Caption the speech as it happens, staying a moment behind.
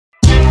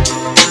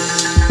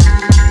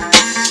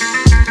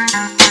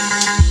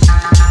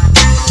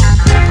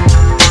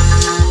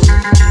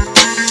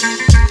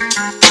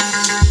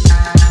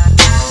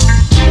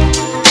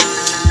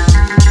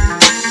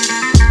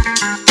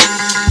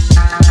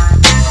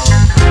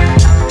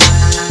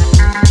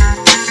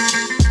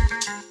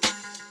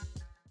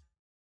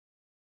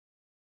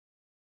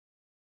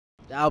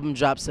The album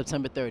dropped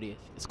September 30th.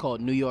 It's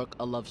called New York,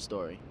 A Love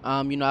Story.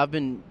 You know, I've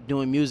been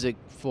doing music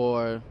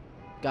for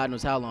God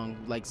knows how long,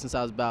 like since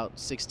I was about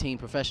 16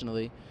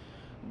 professionally.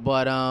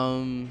 But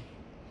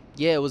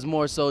yeah, it was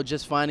more so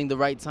just finding the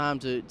right time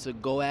to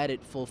go at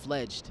it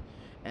full-fledged.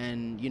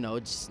 And, you know,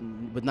 it's,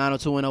 with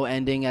 90210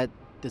 ending at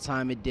the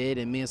time it did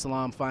and me and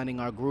Salam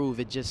finding our groove,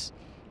 it just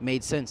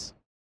made sense.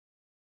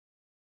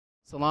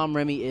 Salam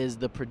Remy is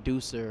the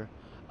producer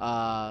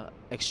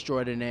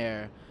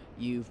extraordinaire.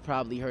 You've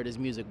probably heard his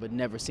music but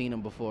never seen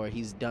him before.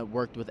 He's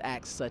worked with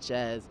acts such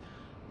as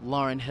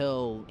Lauryn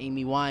Hill,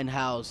 Amy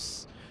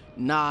Winehouse,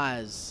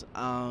 Nas,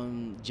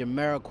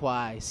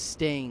 Jamiroquai,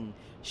 Sting,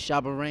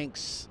 Shabba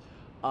Ranks,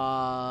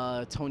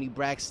 Tony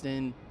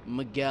Braxton,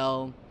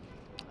 Miguel,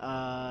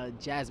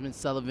 Jasmine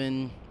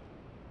Sullivan,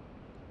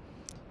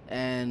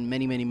 and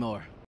many, many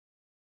more.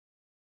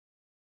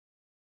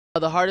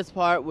 The hardest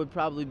part would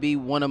probably be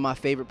one of my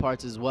favorite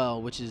parts as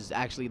well, which is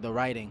actually the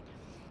writing.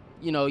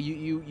 You know,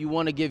 you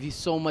want to give you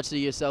so much of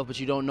yourself, but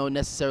you don't know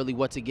necessarily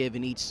what to give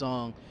in each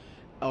song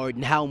or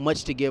how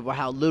much to give or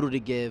how little to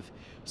give.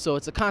 So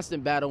it's a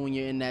constant battle when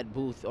you're in that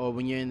booth or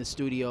when you're in the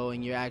studio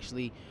and you're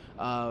actually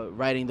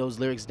writing those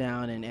lyrics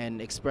down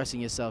and expressing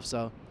yourself.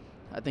 So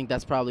I think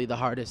that's probably the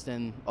hardest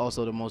and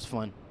also the most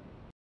fun.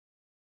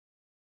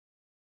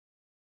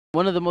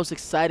 One of the most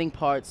exciting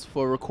parts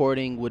for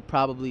recording would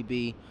probably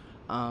be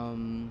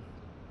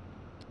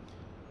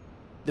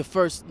the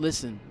first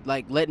listen,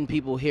 like letting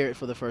people hear it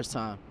for the first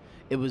time.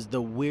 It was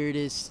the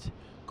weirdest,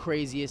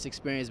 craziest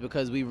experience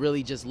because we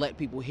really just let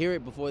people hear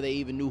it before they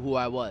even knew who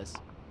I was.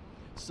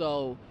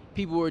 So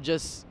people were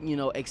just, you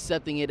know,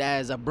 accepting it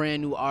as a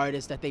brand new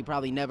artist that they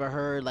probably never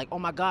heard. Like, oh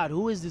my God,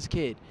 who is this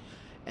kid?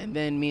 And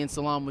then me and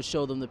Salam would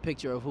show them the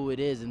picture of who it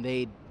is and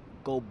they'd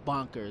go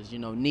bonkers. You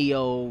know,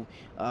 Neo,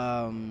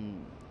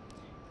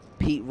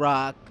 Pete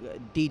Rock,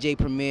 DJ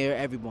Premier,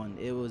 everyone.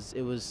 It was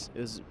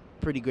a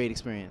pretty great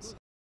experience.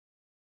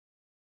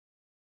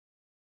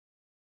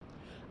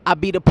 I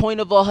be the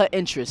point of all her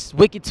interests,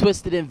 wicked,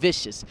 twisted, and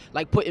vicious,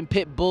 like putting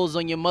pit bulls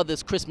on your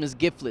mother's Christmas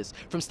gift list.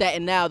 From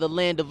Staten Island, the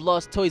land of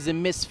lost toys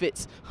and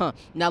misfits,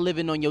 now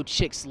living on your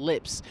chick's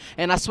lips.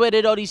 And I swear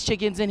that all these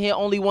chickens in here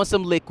only want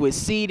some liquid,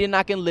 seed and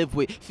I can live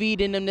with,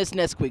 feeding them this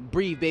Nesquik.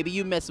 Breathe, baby,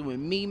 you messing with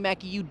me,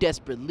 Mackie, you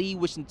desperately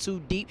wishing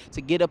too deep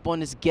to get up on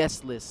this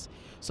guest list.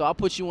 So I'll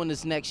put you on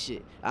this next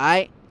shit,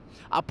 alright?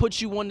 I'll put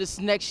you on this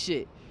next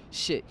shit.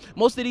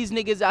 Most of these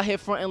niggas out here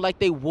fronting like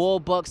they wall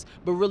bucks,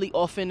 but really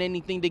offering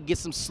anything to get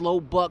some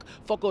slow buck.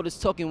 Fuck all this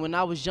talking. When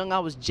I was young, I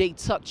was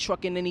J-Tuck,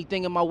 trucking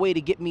anything in my way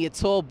to get me a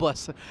tour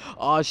bus.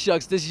 Aw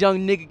shucks, this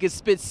young nigga can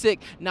spit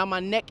sick. Now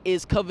my neck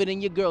is covered in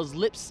your girl's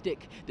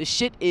lipstick. The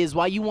shit is,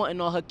 why you wanting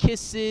all her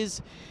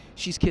kisses?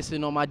 She's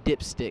kissing on my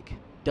dipstick.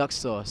 Duck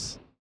sauce.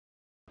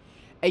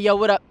 Hey yo,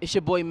 what up? It's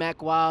your boy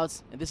Mack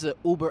Wilds, and this is an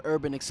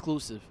TheUberUrban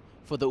exclusive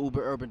for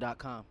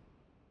TheUberUrban.com.